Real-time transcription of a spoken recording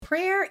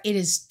Prayer. It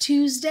is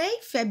Tuesday,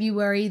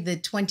 February the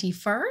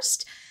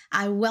 21st.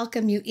 I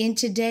welcome you in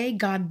today.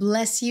 God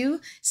bless you.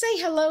 Say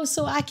hello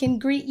so I can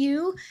greet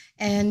you.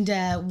 And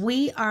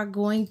we are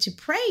going to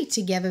pray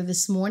together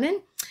this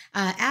morning,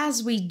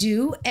 as we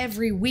do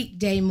every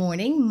weekday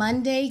morning,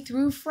 Monday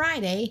through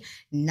Friday,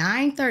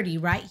 9:30,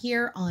 right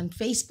here on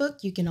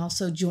Facebook. You can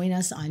also join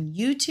us on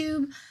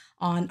YouTube,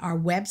 on our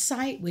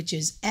website, which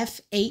is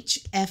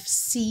FHFCMA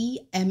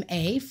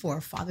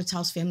for Father's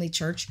House Family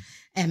Church.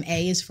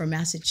 MA is for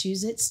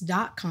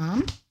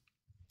Massachusetts.com.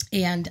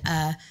 And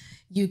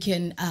you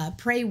can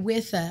pray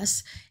with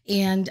us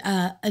and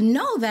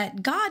know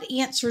that God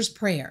answers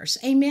prayers.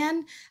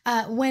 Amen.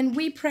 When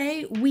we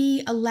pray,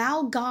 we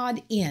allow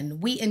God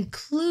in. We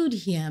include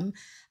him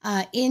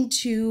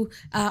into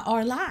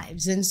our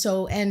lives.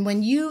 And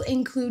when you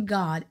include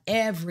God,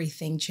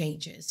 everything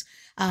changes.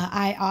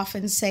 I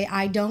often say,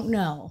 I don't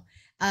know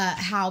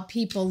how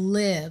people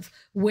live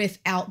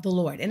without the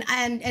Lord.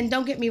 And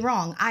don't get me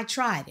wrong, I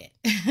tried it.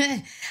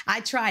 I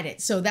tried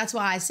it. So that's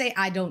why I say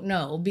I don't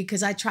know,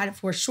 because I tried it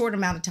for a short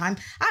amount of time.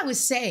 I was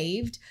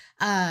saved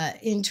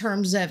in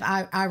terms of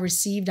I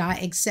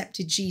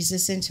accepted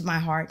Jesus into my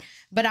heart,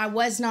 but I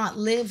was not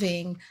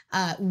living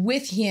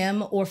with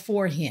him or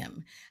for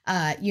him.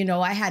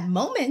 I had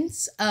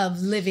moments of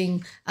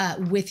living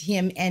with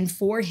him and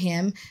for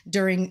him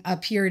during a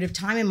period of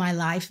time in my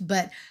life,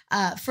 but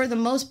for the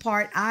most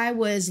part, I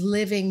was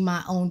living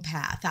my own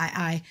path.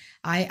 I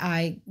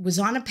was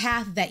on a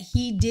path that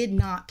he did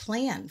not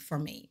plan for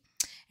me.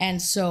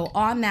 And so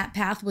on that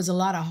path was a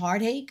lot of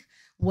heartache,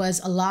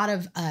 was a lot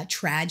of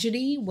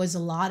tragedy, was a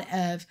lot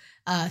of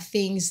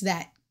things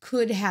that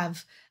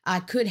I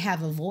could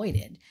have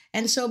avoided.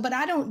 And so, but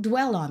I don't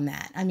dwell on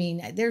that. I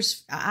mean,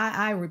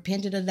 I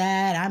repented of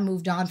that. I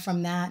moved on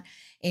from that.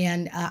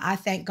 And I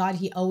thank God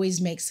he always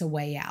makes a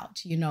way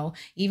out.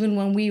 Even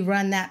when we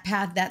run that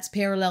path that's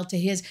parallel to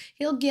his,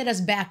 he'll get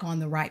us back on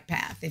the right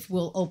path if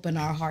we'll open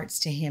our hearts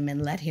to him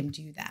and let him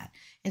do that.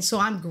 And so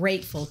I'm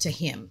grateful to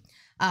him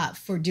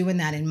for doing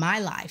that in my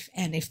life.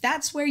 And if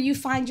that's where you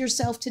find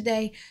yourself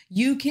today,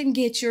 you can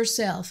get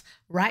yourself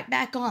right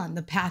back on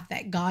the path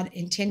that God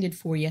intended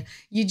for you.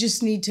 You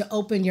just need to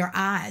open your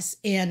eyes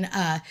and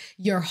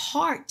your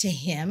heart to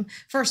him.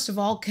 First of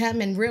all,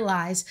 come and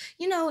realize,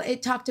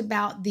 it talked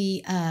about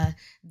the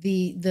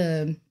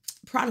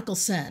prodigal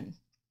son.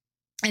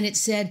 And it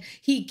said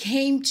he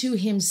came to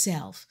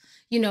himself.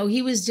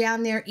 He was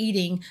down there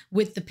eating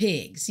with the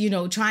pigs,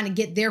 trying to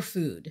get their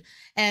food.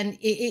 And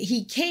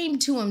he came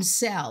to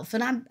himself.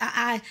 And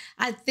I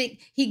think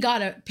he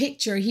got a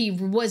picture. He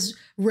was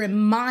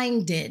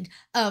reminded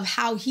of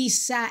how he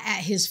sat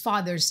at his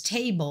father's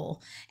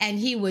table and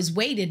he was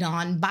waited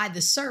on by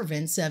the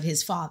servants of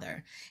his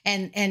father.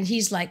 And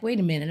he's like,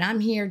 wait a minute, I'm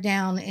here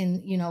down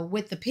in,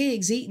 with the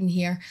pigs eating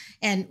here.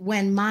 And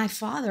when my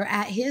father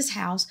at his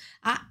house,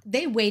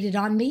 they waited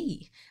on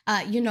me.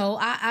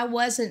 I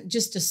wasn't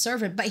just a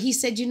servant, but he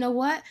said, you know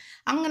what?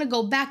 I'm going to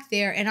go back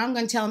there and I'm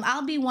going to tell him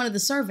I'll be one of the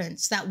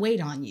servants that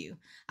wait on you.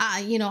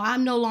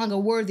 I'm no longer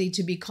worthy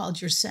to be called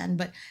your son,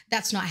 but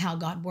that's not how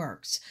God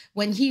works.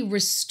 When he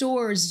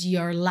restores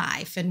your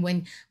life and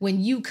when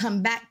you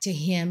come back to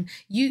him,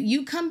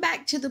 you come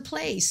back to the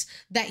place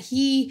that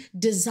he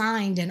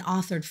designed and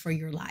authored for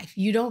your life.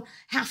 You don't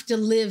have to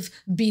live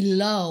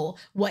below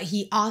what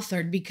he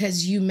authored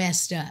because you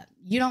messed up.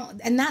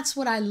 And that's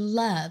what I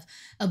love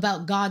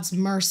about God's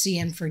mercy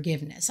and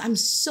forgiveness. I'm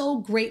so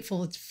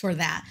grateful for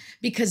that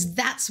because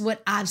that's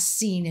what I've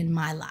seen in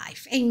my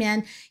life.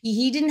 Amen.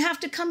 He didn't have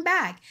to come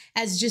back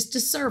as just a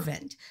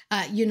servant,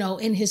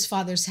 in his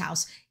father's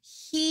house.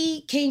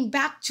 He came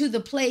back to the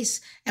place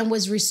and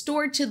was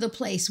restored to the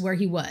place where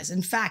he was.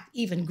 In fact,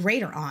 even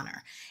greater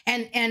honor.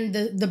 And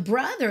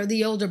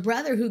the older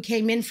brother who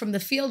came in from the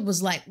field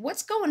was like,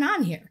 what's going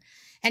on here?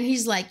 And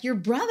he's like, your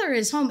brother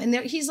is home. And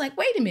he's like,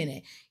 wait a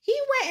minute. He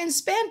went and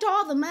spent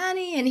all the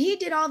money and he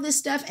did all this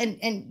stuff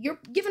and you're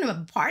giving him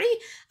a party?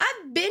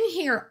 I've been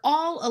here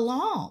all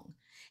along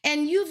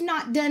and you've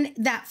not done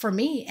that for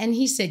me. And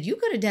he said, you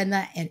could have done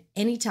that at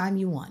any time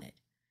you wanted.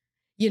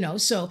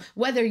 So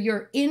whether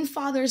you're in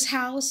Father's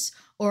house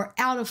or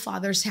out of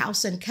Father's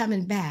house and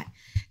coming back,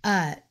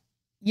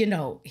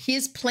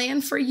 his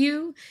plan for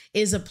you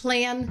is a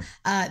plan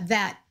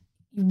that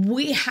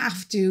we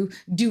have to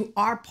do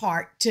our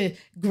part to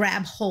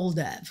grab hold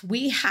of.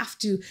 We have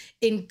to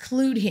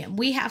include him.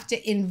 We have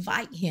to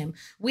invite him.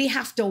 We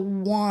have to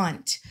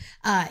want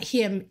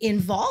him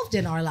involved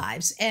in our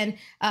lives. And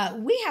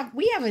we have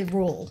a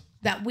role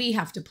that we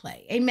have to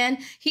play. Amen.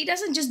 He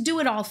doesn't just do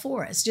it all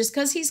for us. Just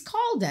because he's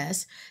called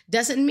us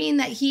doesn't mean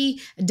that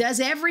he does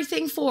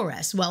everything for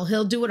us. Well,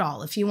 he'll do it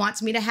all. If he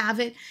wants me to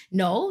have it,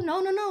 no.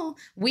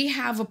 We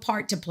have a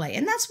part to play.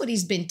 And that's what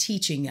he's been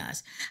teaching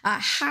us,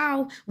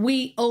 how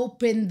we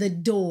open the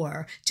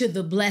door to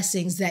the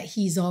blessings that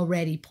he's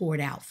already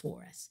poured out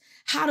for us.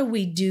 How do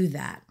we do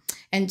that?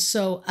 And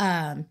so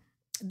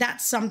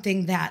that's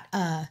something that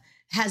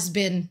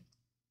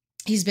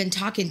he's been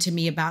talking to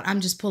me about.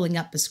 I'm just pulling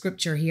up the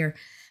scripture here,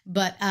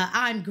 but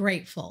I'm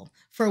grateful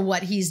for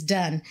what he's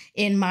done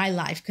in my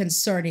life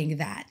concerning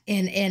that.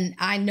 And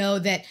I know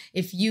that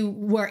if you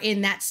were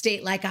in that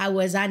state like I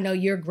was, I know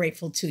you're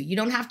grateful too. You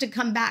don't have to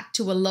come back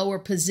to a lower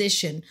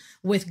position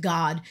with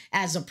God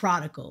as a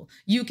prodigal.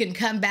 You can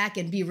come back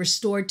and be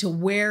restored to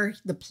where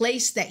the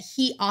place that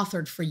he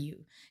authored for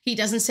you. He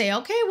doesn't say,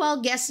 okay,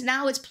 well, guess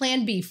now it's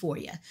plan B for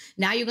you.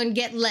 Now you're going to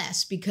get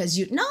less because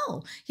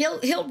no,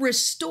 he'll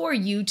restore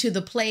you to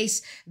the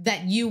place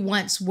that you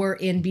once were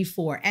in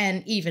before,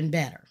 and even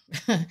better,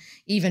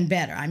 even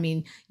better. I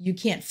mean, you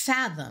can't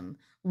fathom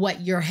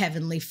what your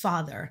heavenly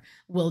Father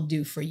will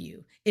do for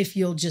you if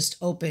you'll just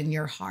open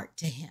your heart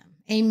to him.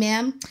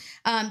 Amen.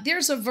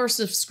 There's a verse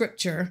of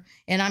scripture,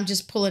 and I'm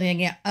just pulling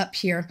it up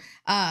here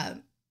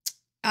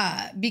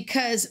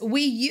because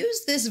we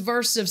use this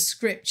verse of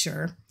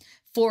scripture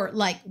for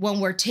like when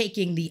we're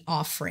taking the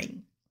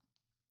offering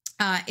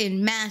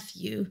in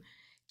Matthew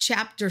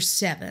chapter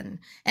 7.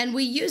 And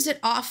we use it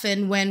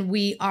often when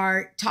we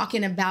are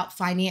talking about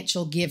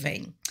financial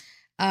giving.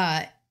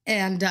 It's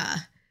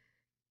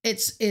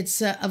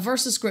a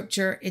verse of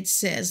scripture. It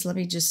says, let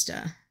me just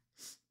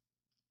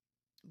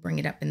bring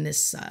it up in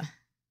this,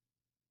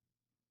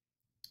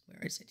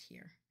 where is it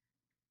here?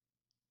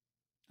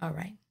 All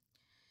right.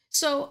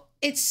 So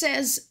it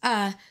says,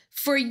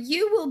 for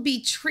you will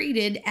be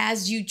treated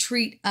as you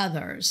treat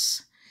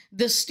others.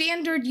 The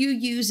standard you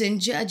use in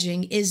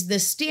judging is the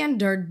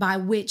standard by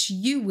which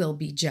you will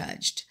be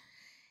judged.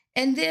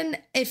 And then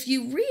if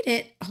you read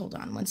it, hold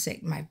on one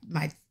sec, my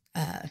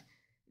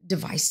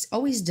device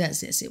always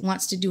does this. It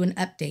wants to do an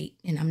update,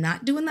 and I'm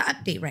not doing the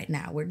update right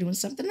now. We're doing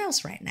something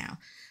else right now.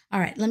 All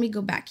right, let me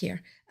go back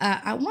here.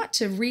 I want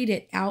to read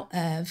it out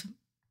of,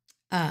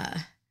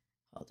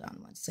 hold on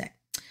one sec.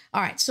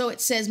 All right, so it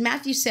says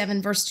Matthew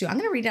 7, verse 2. I'm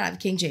going to read it out of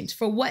King James.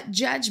 For what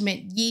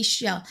judgment ye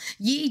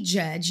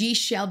judge, ye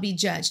shall be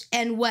judged.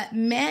 And what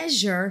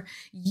measure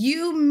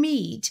you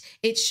mete,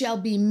 it shall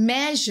be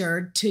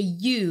measured to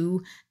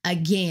you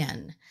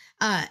again.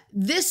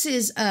 This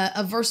is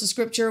a verse of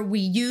scripture.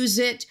 We use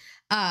it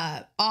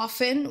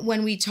often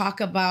when we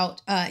talk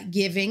about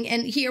giving.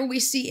 And here we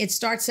see it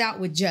starts out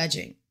with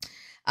judging.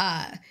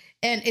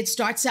 And it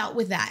starts out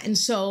with that. And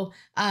so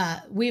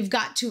we've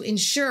got to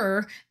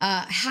ensure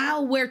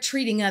how we're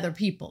treating other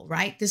people,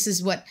 right? This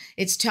is what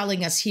it's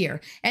telling us here.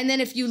 And then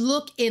if you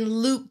look in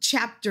Luke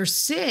chapter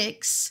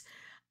 6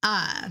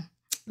 and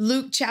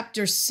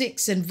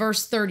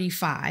verse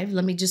 35,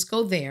 let me just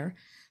go there.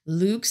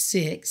 Luke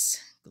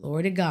 6,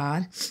 glory to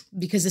God,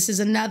 because this is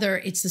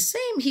it's the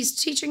same. He's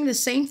teaching the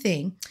same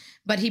thing,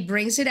 but he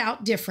brings it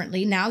out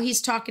differently. Now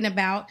he's talking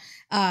about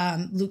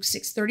Luke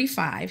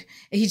 6:35.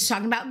 He's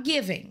talking about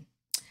giving.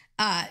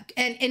 And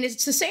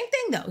it's the same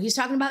thing, though. He's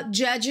talking about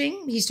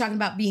judging. He's talking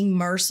about being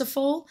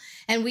merciful.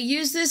 And we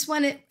use this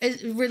when it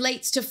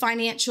relates to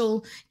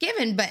financial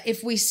giving. But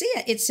if we see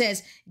it, it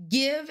says,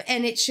 give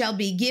and it shall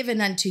be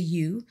given unto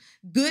you.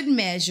 Good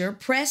measure,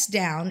 pressed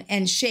down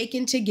and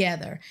shaken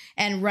together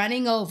and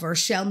running over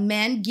shall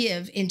men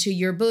give into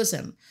your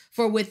bosom.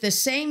 For with the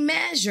same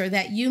measure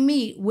that you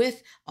meet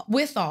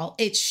withal,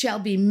 it shall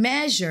be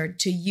measured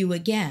to you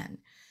again.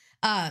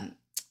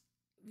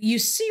 You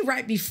see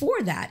right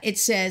before that, it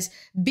says,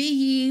 be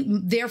ye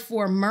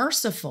therefore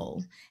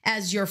merciful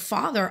as your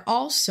Father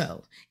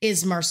also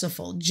is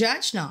merciful.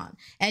 Judge not,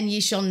 and ye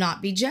shall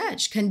not be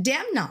judged.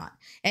 Condemn not,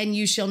 and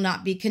you shall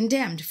not be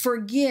condemned.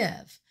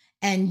 Forgive,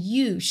 and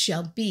you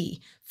shall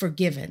be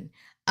forgiven.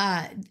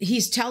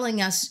 He's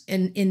telling us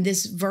in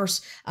this verse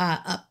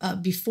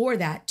before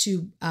that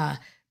to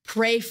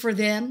pray for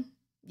them,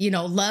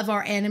 love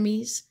our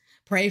enemies,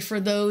 pray for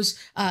those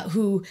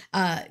who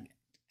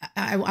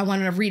I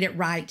want to read it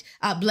right.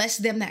 Bless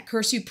them that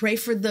curse you. Pray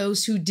for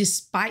those who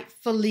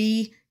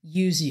despitefully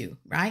use you,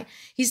 right?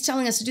 He's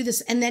telling us to do this.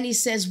 And then he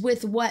says,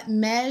 with what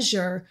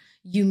measure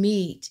you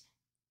meet,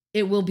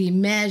 it will be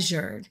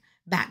measured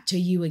back to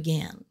you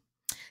again.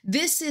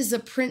 This is a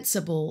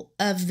principle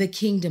of the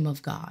kingdom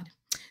of God,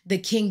 the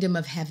kingdom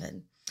of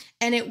heaven.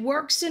 And it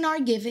works in our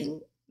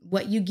giving.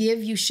 What you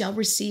give, you shall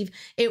receive.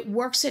 It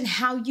works in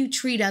how you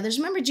treat others.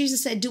 Remember,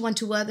 Jesus said, do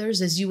unto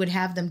others as you would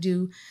have them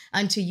do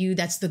unto you.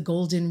 That's the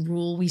golden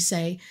rule, we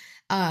say.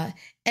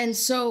 And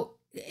so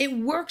it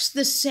works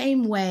the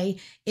same way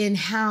in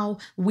how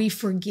we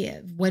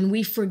forgive. When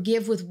we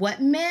forgive with what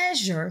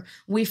measure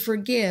we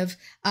forgive,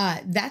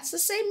 that's the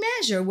same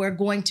measure we're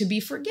going to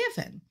be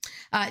forgiven.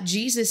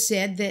 Jesus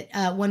said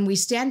that when we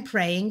stand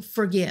praying,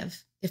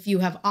 forgive if you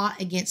have aught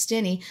against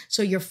any,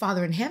 so your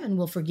Father in heaven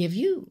will forgive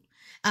you.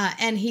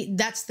 And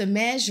that's the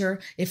measure.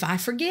 If I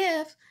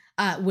forgive,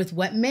 with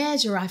what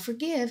measure I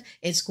forgive,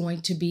 it's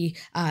going to be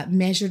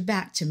measured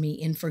back to me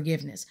in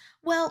forgiveness.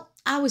 Well,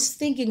 I was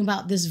thinking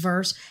about this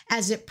verse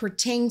as it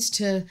pertains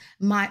to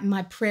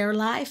my prayer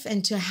life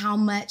and to how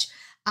much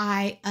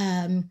I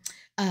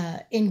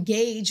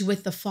engage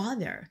with the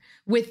Father,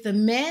 with the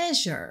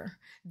measure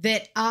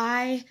that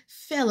I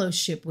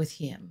fellowship with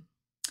him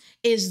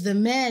is the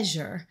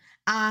measure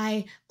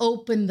I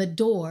open the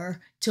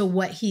door to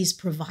what he's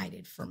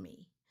provided for me.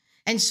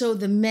 And so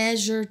the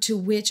measure to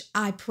which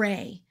I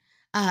pray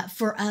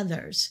for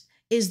others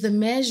is the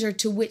measure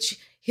to which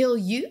he'll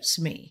use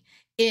me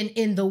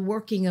in the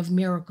working of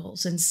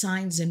miracles and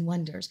signs and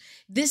wonders.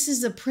 This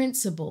is a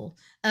principle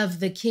of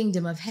the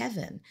kingdom of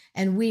heaven,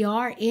 and we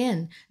are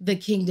in the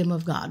kingdom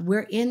of God.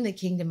 We're in the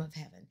kingdom of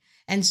heaven.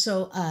 And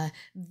so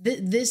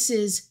this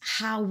is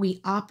how we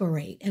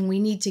operate, and we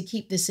need to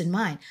keep this in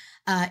mind.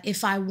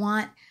 If I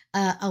want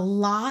a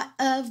lot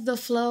of the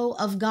flow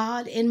of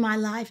God in my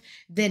life,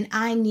 then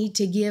I need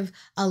to give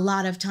a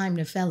lot of time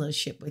to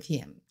fellowship with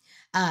him.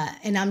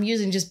 And I'm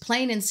using just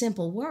plain and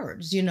simple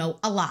words, a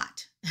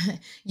lot.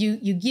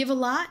 You give a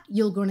lot,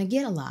 you're going to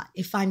get a lot.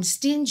 If I'm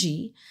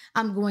stingy,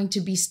 I'm going to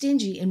be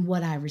stingy in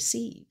what I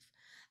receive.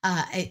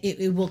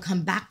 It will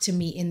come back to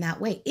me in that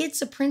way.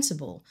 It's a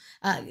principle.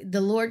 The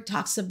Lord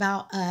talks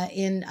about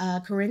in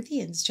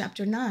Corinthians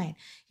chapter 9,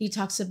 he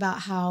talks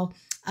about how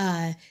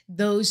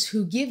those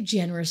who give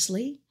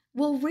generously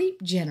will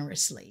reap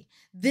generously.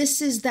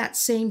 This is that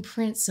same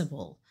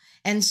principle.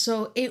 And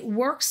so it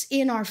works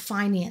in our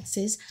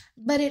finances,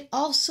 but it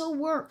also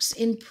works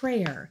in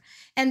prayer.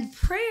 And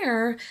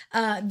prayer,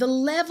 the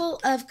level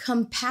of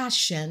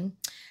compassion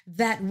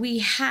that we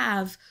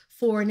have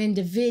for an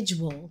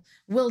individual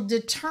will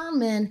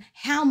determine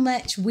how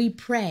much we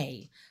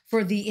pray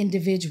for the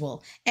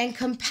individual. And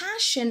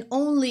compassion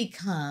only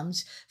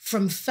comes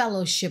from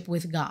fellowship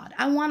with God.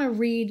 I want to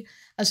read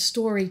a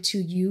story to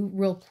you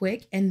real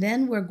quick, and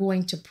then we're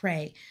going to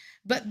pray.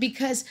 But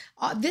because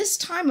this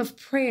time of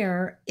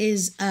prayer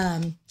is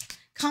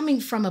coming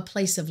from a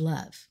place of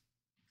love.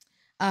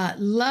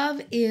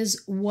 Love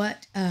is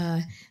what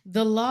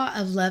the law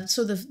of love.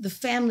 So the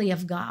family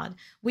of God,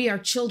 we are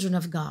children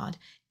of God,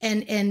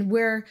 and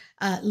where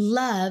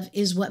love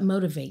is what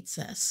motivates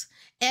us.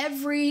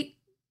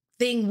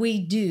 Everything we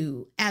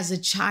do as a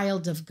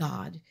child of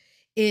God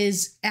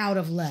is out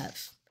of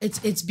love.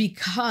 It's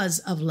because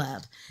of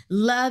love.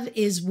 Love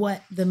is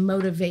what the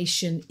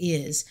motivation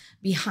is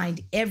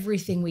behind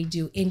everything we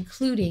do,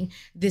 including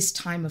this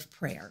time of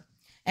prayer.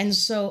 And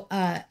so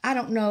I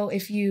don't know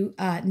if you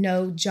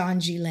know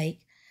John G.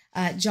 Lake.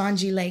 John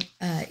G. Lake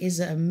is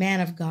a man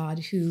of God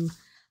who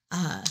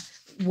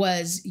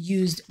was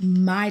used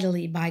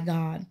mightily by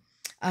God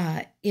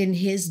in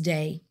his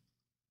day.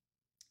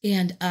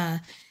 And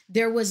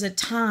there was a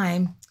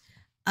time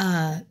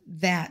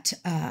that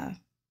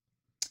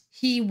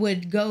he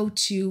would go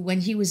to,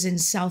 when he was in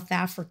South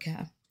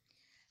Africa,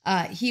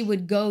 he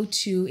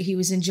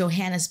was in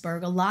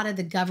Johannesburg. A lot of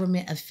the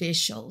government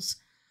officials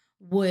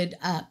would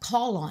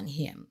call on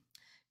him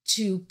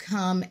to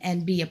come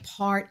and be a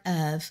part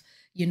of,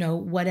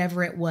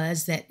 whatever it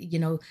was that,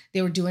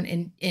 they were doing.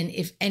 And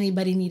if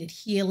anybody needed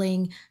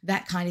healing,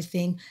 that kind of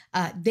thing,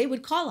 they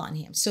would call on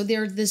him. So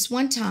this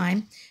one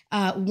time,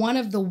 one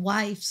of the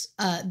wife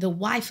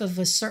of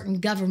a certain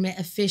government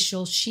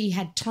official, she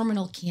had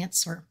terminal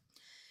cancer.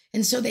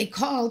 And so they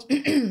called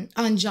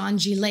on John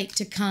G. Lake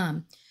to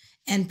come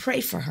and pray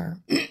for her.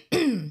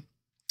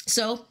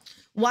 So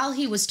while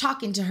he was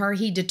talking to her,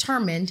 he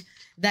determined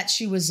that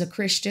she was a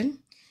Christian.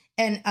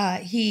 And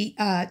he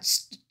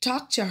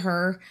talked to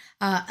her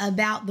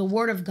about the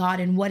word of God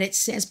and what it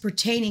says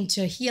pertaining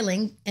to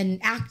healing, and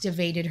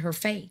activated her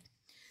faith.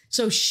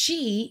 So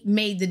she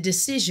made the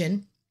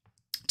decision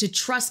to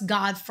trust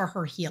God for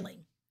her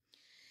healing.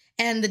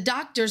 And the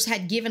doctors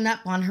had given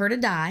up on her to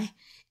die,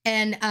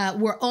 and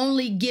were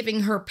only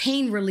giving her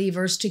pain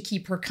relievers to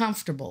keep her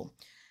comfortable.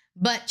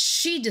 But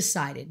she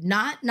decided,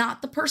 not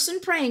the person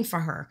praying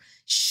for her,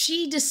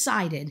 she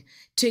decided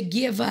to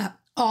give up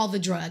all the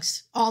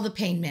drugs, all the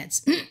pain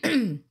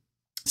meds.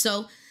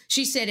 So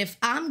she said, if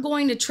I'm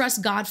going to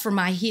trust God for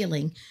my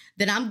healing,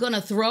 then I'm going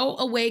to throw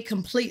away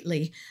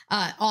completely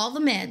all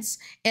the meds,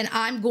 and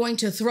I'm going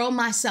to throw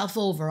myself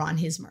over on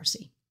his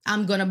mercy.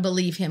 I'm going to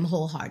believe him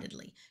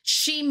wholeheartedly.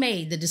 She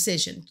made the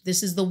decision.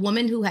 This is the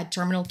woman who had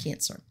terminal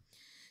cancer.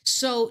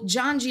 So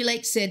John G.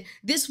 Lake said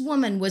this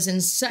woman was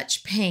in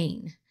such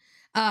pain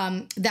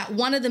that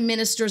one of the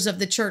ministers of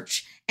the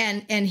church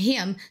and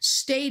him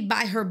stayed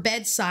by her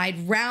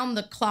bedside round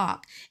the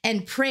clock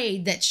and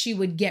prayed that she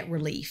would get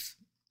relief.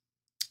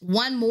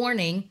 One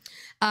morning,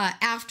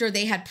 after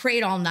they had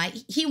prayed all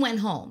night, he went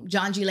home.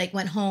 John G. Lake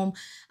went home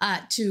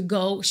to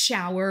go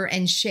shower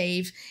and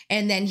shave.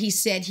 And then he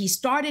said he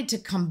started to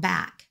come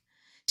back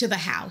to the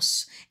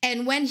house.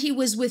 And when he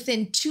was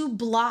within 2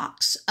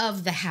 blocks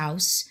of the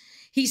house,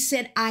 he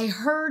said, I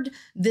heard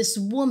this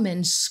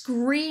woman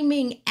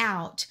screaming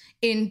out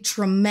in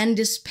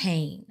tremendous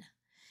pain.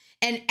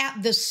 And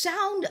at the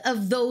sound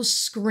of those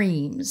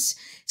screams,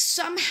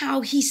 somehow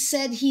he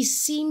said he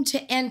seemed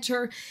to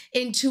enter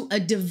into a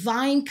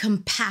divine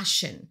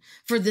compassion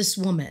for this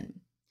woman,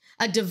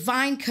 a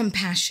divine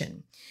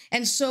compassion.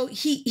 And so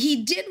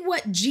he did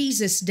what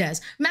Jesus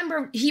does.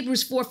 Remember,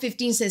 Hebrews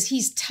 4:15 says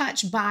he's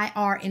touched by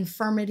our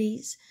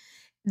infirmities.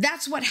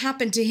 That's what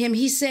happened to him.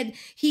 He said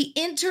he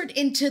entered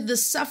into the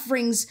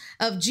sufferings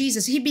of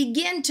Jesus. He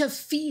began to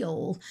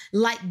feel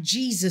like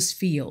Jesus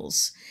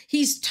feels.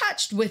 He's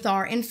touched with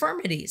our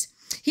infirmities.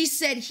 He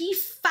said he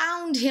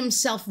found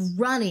himself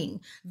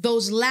running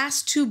those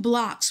last 2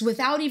 blocks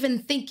without even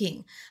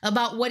thinking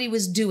about what he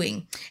was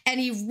doing. And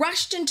he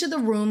rushed into the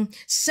room,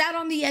 sat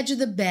on the edge of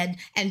the bed,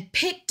 and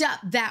picked up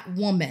that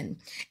woman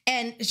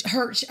and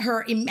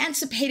her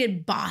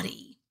emancipated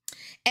body,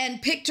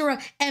 and picked her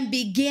up and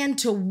began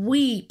to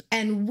weep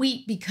and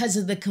weep because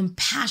of the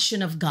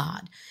compassion of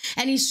God.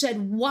 And he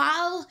said,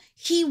 while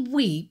he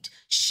wept,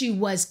 she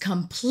was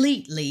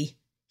completely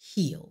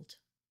healed.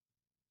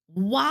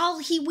 While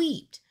he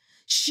wept,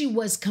 she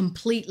was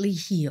completely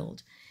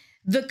healed.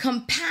 The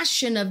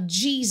compassion of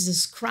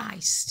Jesus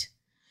Christ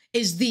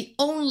is the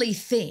only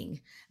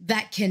thing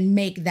that can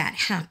make that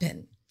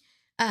happen.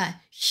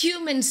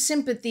 Human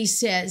sympathy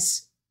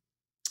says,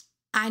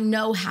 I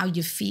know how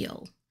you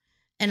feel,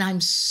 and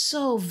I'm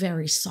so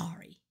very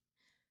sorry,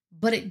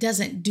 but it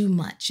doesn't do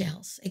much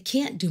else. It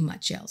can't do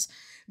much else.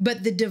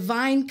 But the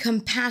divine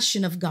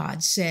compassion of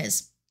God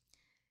says,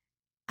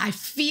 I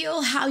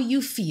feel how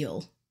you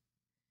feel,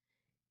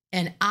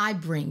 and I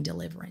bring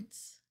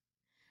deliverance.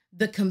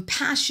 The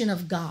compassion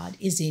of God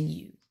is in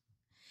you.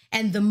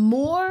 And the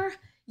more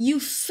you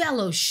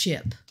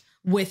fellowship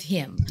with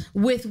him,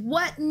 with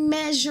what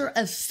measure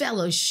of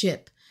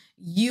fellowship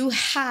you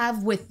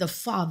have with the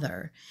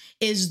Father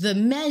is the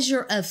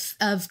measure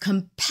of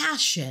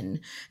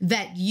compassion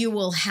that you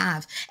will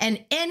have.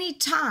 And any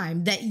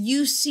time that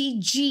you see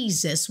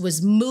Jesus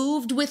was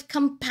moved with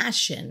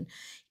compassion,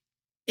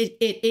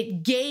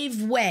 it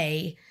gave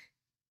way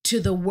to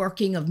the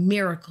working of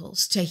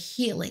miracles, to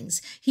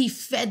healings. He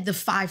fed the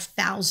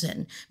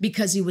 5,000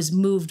 because he was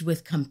moved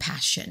with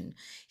compassion.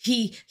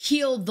 He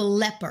healed the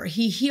leper.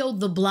 He healed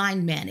the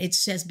blind man. It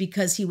says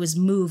because he was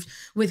moved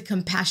with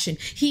compassion.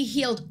 He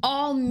healed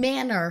all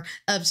manner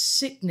of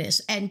sickness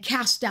and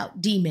cast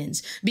out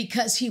demons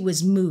because he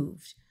was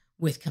moved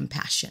with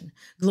compassion.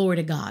 Glory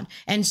to God.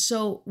 And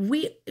so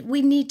we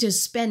need to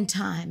spend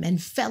time and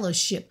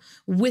fellowship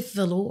with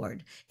the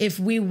Lord if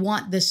we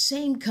want the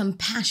same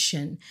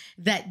compassion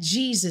that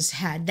Jesus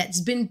had,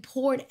 that's been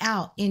poured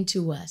out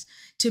into us,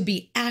 to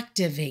be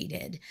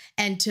activated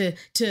and to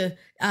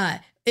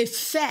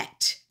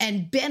affect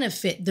and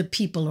benefit the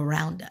people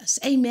around us.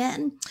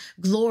 Amen.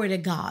 Glory to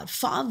God.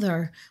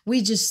 Father,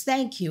 we just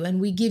thank you and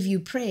we give you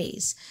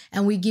praise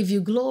and we give you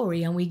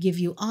glory and we give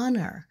you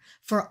honor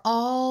for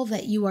all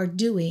that you are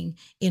doing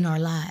in our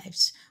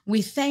lives.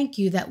 We thank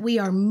you that we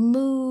are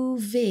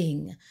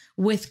moving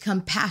with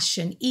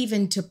compassion,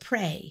 even to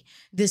pray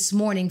this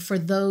morning for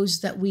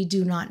those that we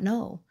do not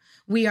know.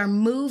 We are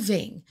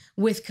moving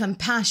with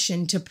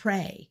compassion to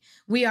pray.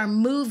 We are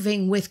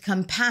moving with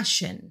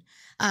compassion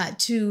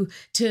to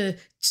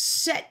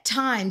set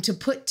time, to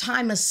put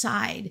time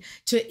aside,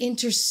 to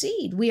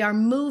intercede. We are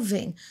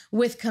moving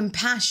with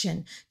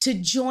compassion to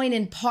join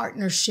in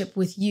partnership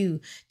with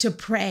you to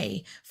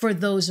pray for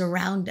those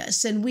around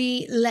us. And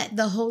we let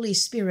the Holy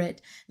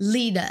Spirit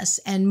lead us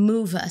and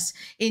move us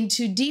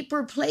into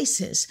deeper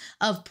places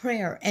of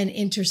prayer and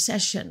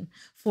intercession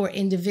for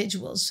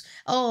individuals.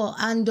 Oh,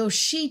 ando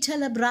shi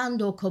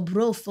telebrando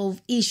kobrofo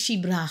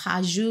ishibra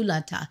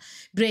hajulata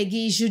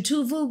bregi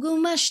jutuvu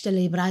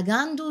gumashtele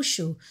bragando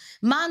shu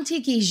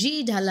mantiki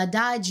jida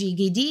ladaji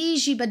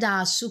gidiji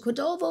bada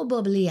sukodovo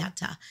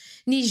bobliata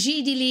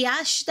nijidi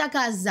liashta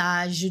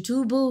kaza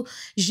jutubu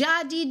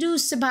jadidu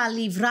seba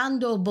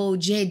livrando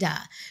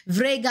bojeda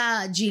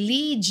vrega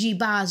jili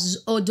jibaz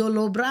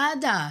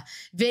odolobrada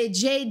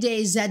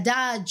vejede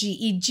zadaji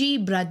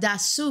ijibra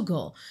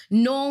dasugo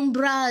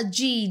nombra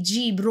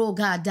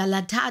Broga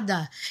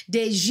dalatada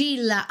de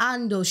gila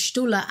ando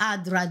stula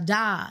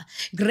adrada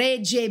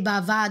greje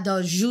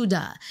bavado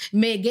juda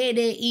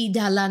megede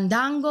ida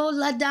landango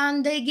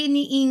ladande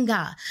gini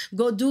inga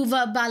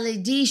goduva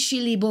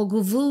baledishi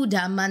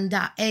liboguvuda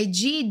manda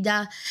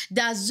ejida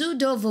da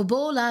zudo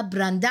vobola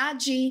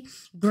brandaji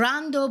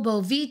grando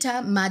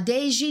bovita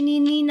madeji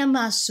ninina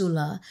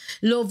masula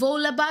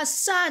lovola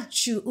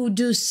basachu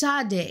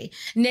udusade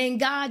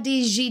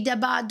nengadi jida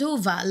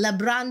baduva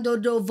labrando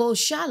dovo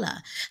shala.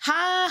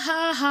 Ha,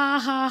 ha, ha,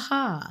 ha,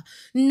 ha.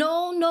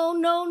 No, no,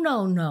 no,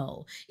 no,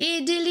 no.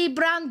 Idili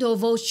brando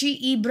voci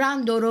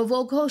ibrando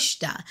rovo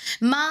costa.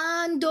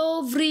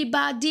 Mando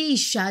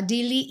vribadisha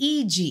dili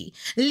igi.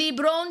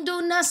 Librondo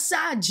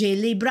nasage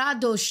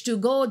librado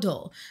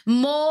stugodo.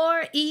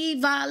 More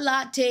iva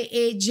late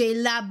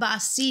eje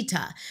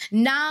labasita.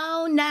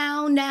 Now,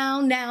 now,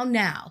 now, now,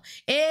 now.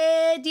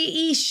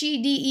 Edi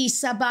ishi di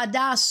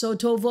isabadaso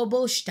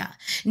tovobosta.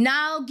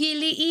 Now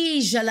gili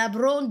ija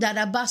labronda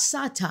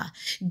rabasata.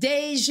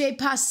 Deje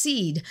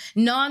pasid,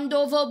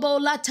 nandovo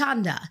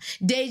latanda,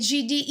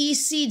 deji di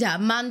isida,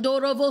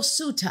 mandorovo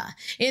suta.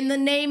 In the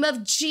name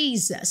of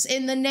Jesus,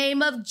 in the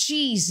name of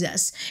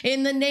Jesus,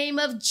 in the name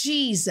of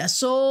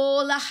Jesus.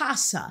 Oh la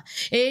hasa,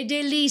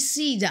 edeli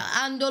Ilisida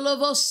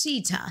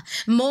andolovosita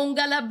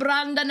mongala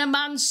branda na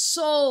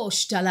manso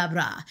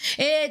shtalabra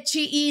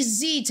echi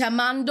izita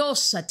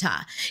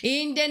mandosata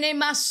indene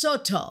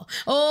masoto.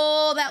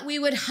 Oh, that we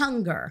would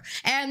hunger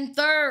and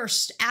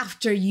thirst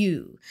after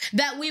you,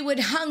 that we would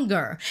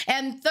hunger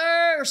and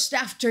thirst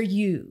after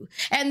you,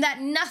 and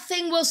that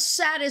nothing will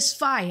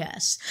satisfy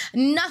us.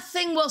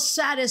 Nothing will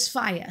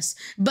satisfy us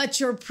but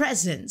your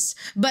presence,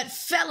 but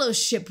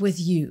fellowship with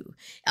you.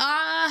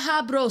 Ah,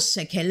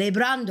 habrose que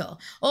lebrando.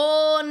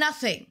 Oh,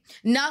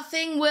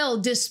 nothing will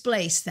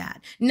displace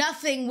that.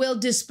 Nothing will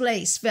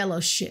displace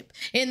fellowship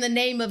in the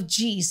name of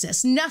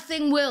Jesus.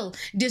 Nothing will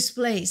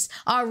displace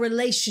our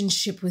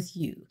relationship with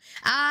you.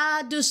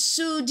 Ah,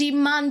 dusu di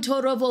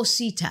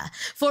mantorovosita.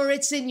 For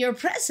it's in your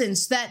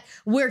presence that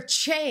we're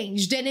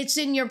changed, and it's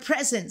in your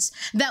presence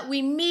that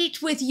we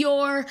meet with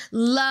your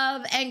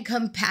love and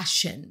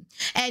compassion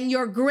and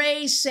your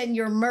grace and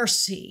your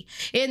mercy.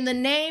 In the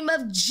name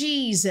of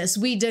Jesus,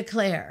 we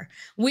declare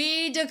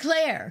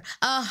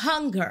a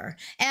hunger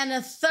and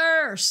a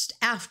thirst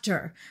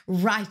after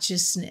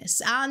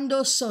righteousness.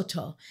 Ando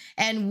soto,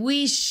 and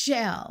we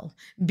shall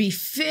be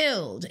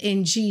filled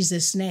in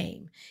Jesus'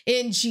 name.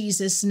 In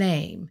Jesus'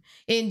 name.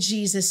 In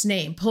Jesus'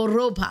 name.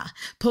 Poroba,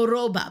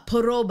 poroba,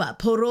 poroba,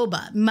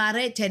 poroba,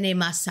 maretene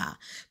masa,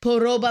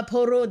 poroba,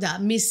 poroda,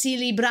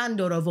 misili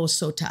brando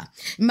rovosota,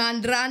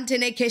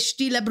 mandrantene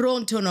kestila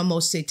brontono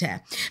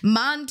mosite,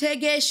 mante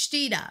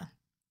gestida.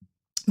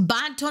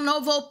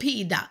 Bantonovo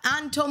pida,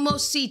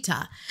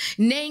 antomosita,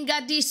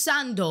 nenga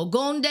disando,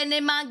 gonde ne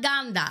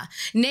maganda,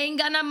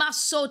 nenga na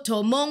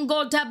masoto,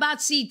 mongo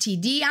tabasiti,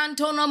 di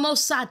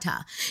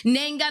antonomosata,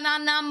 nenga na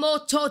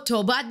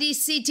namototo,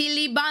 badisiti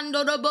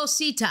libando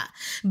robosita.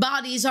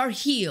 Bodies are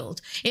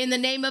healed in the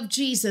name of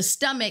Jesus.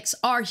 Stomachs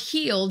are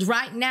healed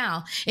right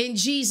now in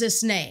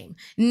Jesus' name.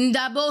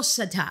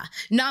 Ndabosata,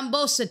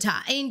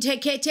 nambosata,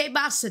 intekete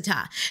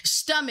basata.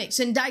 Stomachs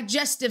and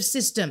digestive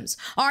systems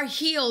are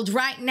healed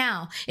right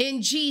now.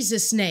 In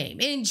Jesus' name,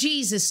 in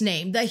Jesus'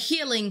 name, the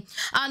healing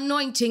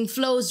anointing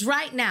flows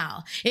right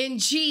now. In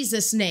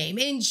Jesus' name,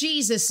 in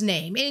Jesus'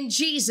 name, in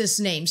Jesus'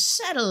 name,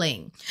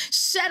 settling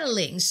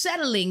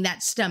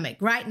that stomach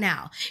right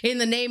now. In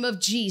the name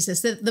of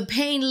Jesus, the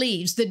pain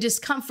leaves, the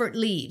discomfort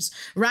leaves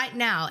right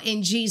now.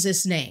 In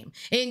Jesus' name,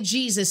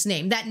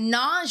 that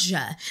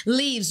nausea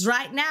leaves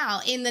right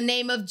now. In the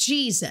name of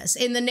Jesus,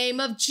 in the name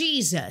of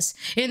Jesus,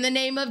 in the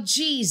name of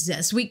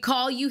Jesus, we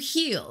call you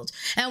healed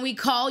and we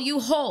call you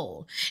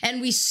whole. And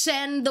we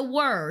send the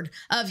word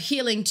of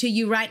healing to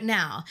you right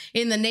now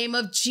in the name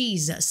of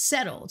Jesus.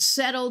 Settled.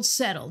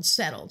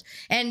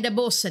 And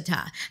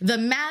the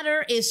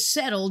matter is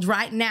settled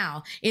right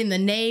now in the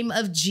name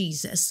of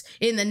Jesus.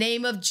 In the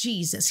name of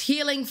Jesus.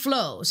 Healing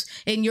flows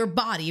in your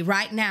body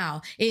right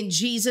now in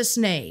Jesus'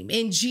 name.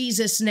 In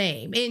Jesus'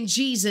 name. In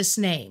Jesus'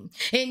 name.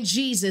 In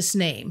Jesus'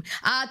 name.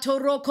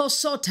 Atoroko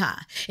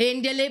sota.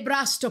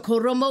 Indelebrasto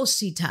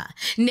koromosita.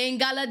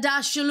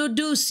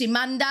 Nengaladashuludusi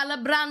mandala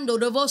brando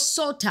rovosota.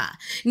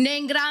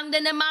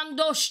 Nengrande ne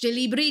mandoste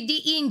libri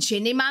di ince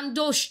ne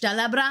mandosta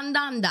la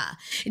brandanda.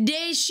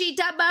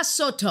 Deshita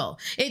basoto.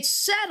 It's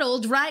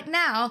settled right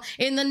now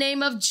in the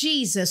name of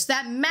Jesus.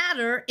 That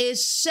matter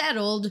is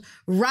settled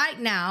right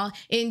now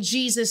in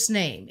Jesus'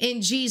 name.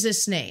 In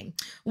Jesus' name.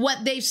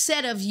 What they've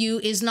said of you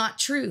is not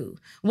true.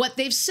 What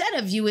they've said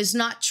of you is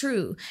not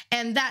true.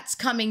 And that's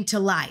coming to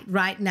light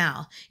right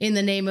now in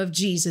the name of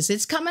Jesus.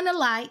 It's coming to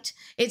light.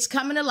 It's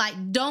coming to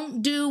light.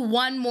 Don't do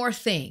one more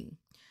thing.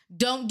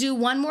 Don't do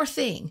one more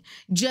thing.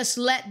 Just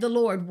let the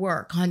Lord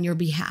work on your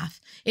behalf.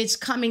 It's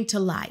coming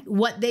to light.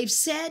 What they've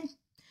said,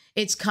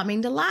 it's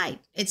coming to light.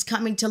 It's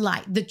coming to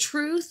light. The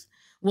truth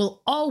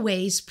will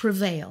always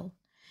prevail.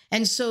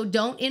 And so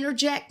don't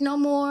interject no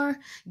more.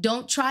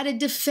 Don't try to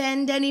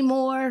defend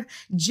anymore.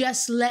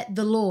 Just let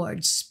the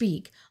Lord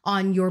speak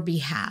on your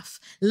behalf.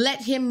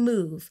 Let him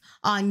move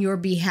on your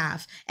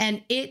behalf,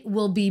 and it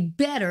will be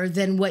better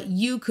than what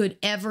you could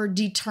ever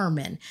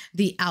determine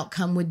the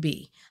outcome would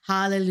be.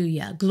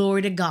 Hallelujah.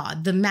 Glory to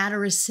God. The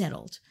matter is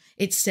settled.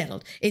 It's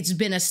settled. It's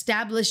been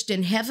established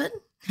in heaven.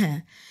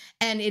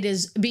 And it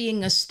is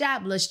being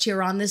established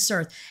here on this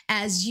earth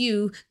as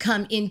you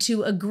come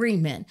into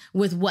agreement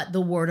with what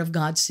the word of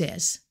God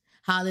says.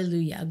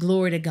 Hallelujah.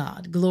 Glory to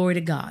God. Glory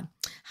to God.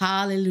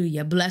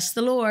 Hallelujah. Bless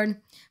the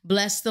Lord.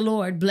 Bless the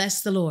Lord.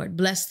 Bless the Lord.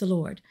 Bless the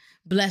Lord.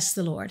 Bless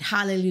the Lord.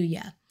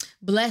 Hallelujah.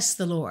 Bless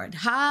the Lord.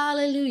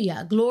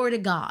 Hallelujah. Glory to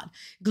God.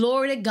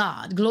 Glory to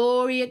God.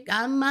 Glory.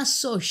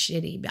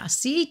 Amasoshiri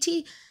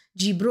basiti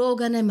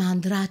jibrogane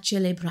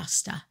mandrachele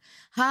brasta.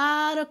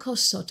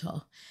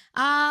 Harakosoto.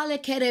 Ale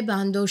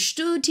kerebando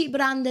stuti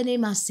brandene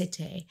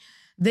masete.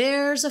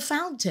 There's a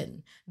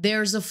fountain.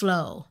 There's a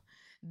flow.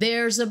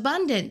 There's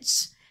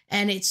abundance,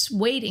 and it's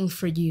waiting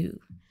for you.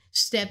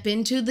 Step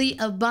into the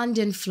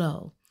abundant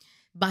flow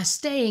by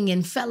staying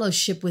in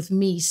fellowship with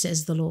me,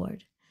 says the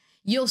Lord.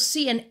 You'll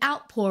see an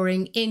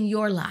outpouring in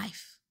your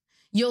life.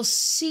 You'll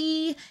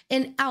see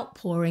an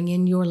outpouring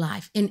in your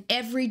life in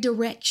every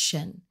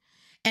direction.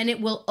 and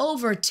it will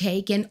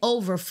overtake and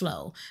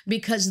overflow,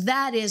 because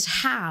that is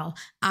how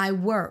I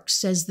work,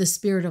 says the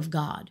Spirit of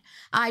God.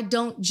 I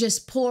don't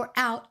just pour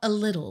out a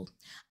little,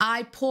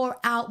 I pour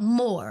out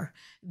more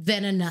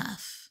than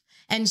enough.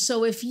 And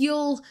so if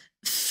you'll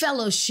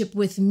fellowship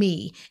with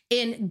me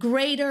in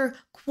greater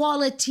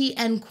quality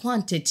and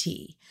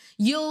quantity,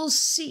 you'll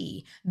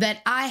see that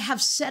I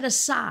have set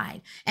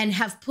aside and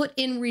have put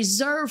in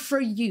reserve for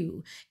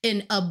you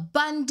an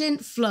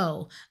abundant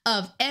flow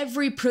of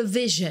every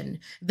provision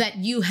that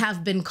you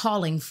have been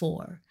calling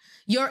for.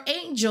 Your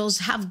angels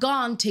have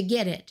gone to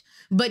get it,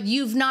 but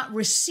you've not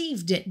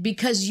received it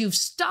because you've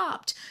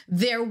stopped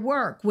their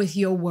work with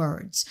your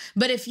words.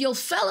 But if you'll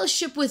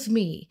fellowship with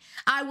me,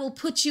 I will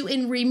put you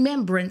in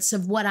remembrance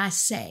of what I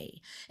say.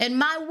 And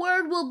my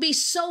word will be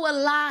so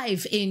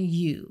alive in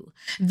you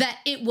that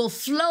it will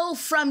flow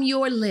from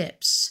your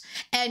lips,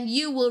 and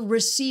you will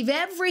receive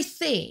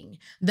everything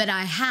that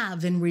I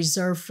have in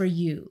reserve for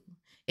you.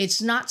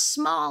 It's not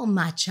small,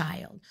 my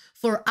child,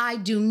 for I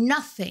do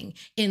nothing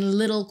in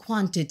little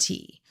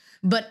quantity,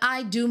 but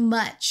I do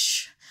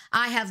much.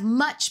 I have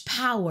much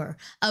power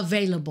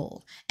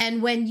available.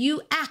 And when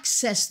you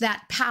access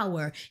that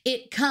power,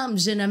 it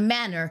comes in a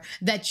manner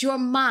that your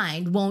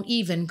mind won't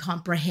even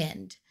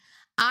comprehend.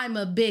 I'm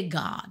a big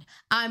God.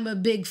 I'm a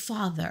big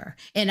Father,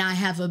 and I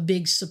have a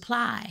big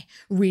supply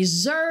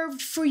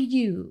reserved for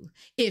you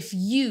if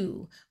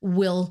you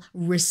will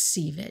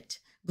receive it.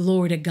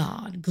 Glory to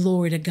God.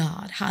 Glory to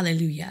God.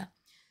 Hallelujah.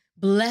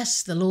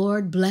 Bless the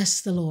Lord.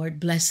 Bless the Lord.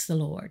 Bless the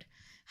Lord.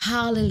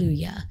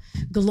 Hallelujah.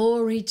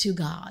 Glory to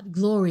God.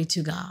 Glory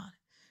to God.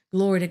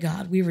 Glory to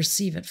God. We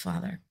receive it,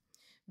 Father.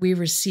 We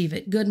receive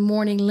it. Good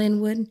morning,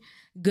 Linwood.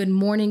 Good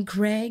morning,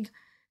 Craig.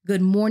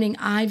 Good morning,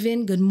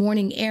 Ivan. Good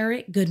morning,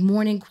 Eric. Good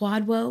morning,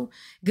 Quadwo.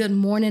 Good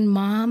morning,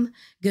 Mom.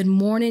 Good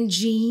morning,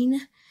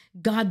 Jean.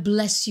 God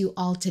bless you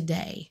all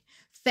today.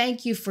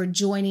 Thank you for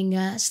joining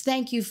us.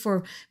 Thank you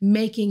for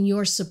making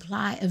your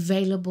supply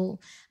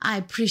available. I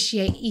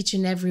appreciate each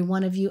and every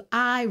one of you.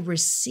 I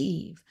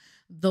receive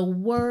the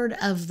word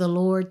of the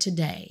Lord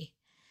today.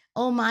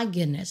 Oh my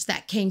goodness,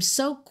 that came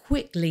so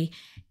quickly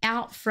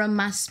out from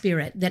my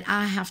spirit that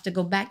I have to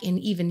go back and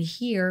even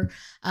hear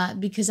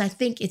because I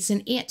think it's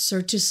an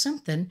answer to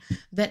something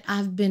that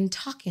I've been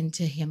talking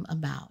to him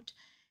about.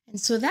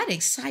 And so that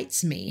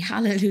excites me.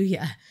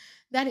 Hallelujah.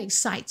 That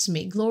excites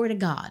me. Glory to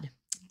God.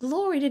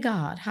 Glory to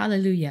God.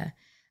 Hallelujah.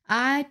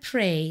 I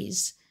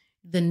praise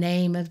the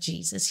name of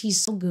Jesus.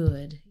 He's so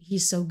good.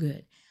 He's so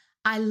good.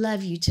 I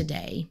love you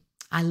today.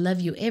 I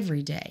love you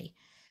every day.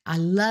 I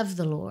love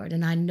the Lord,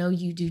 and I know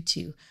you do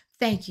too.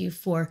 Thank you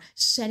for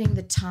setting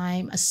the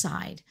time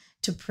aside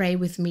to pray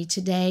with me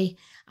today.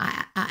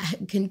 I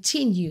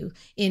continue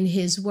in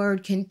his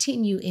word,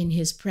 continue in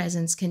his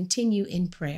presence, continue in prayer.